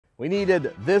We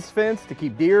needed this fence to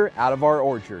keep deer out of our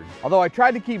orchard. Although I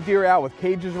tried to keep deer out with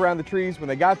cages around the trees, when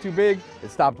they got too big, it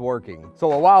stopped working.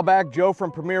 So a while back, Joe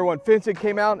from Premier One Fencing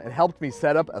came out and helped me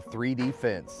set up a 3D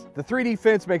fence. The 3D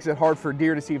fence makes it hard for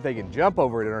deer to see if they can jump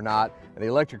over it or not, and the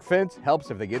electric fence helps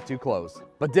if they get too close.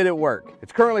 But did it work?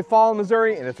 It's currently fall in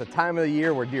Missouri, and it's a time of the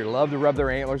year where deer love to rub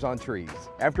their antlers on trees.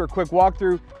 After a quick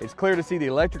walkthrough, it's clear to see the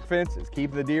electric fence is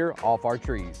keeping the deer off our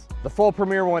trees. The full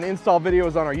Premier One install video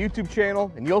is on our YouTube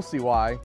channel, and you'll see why.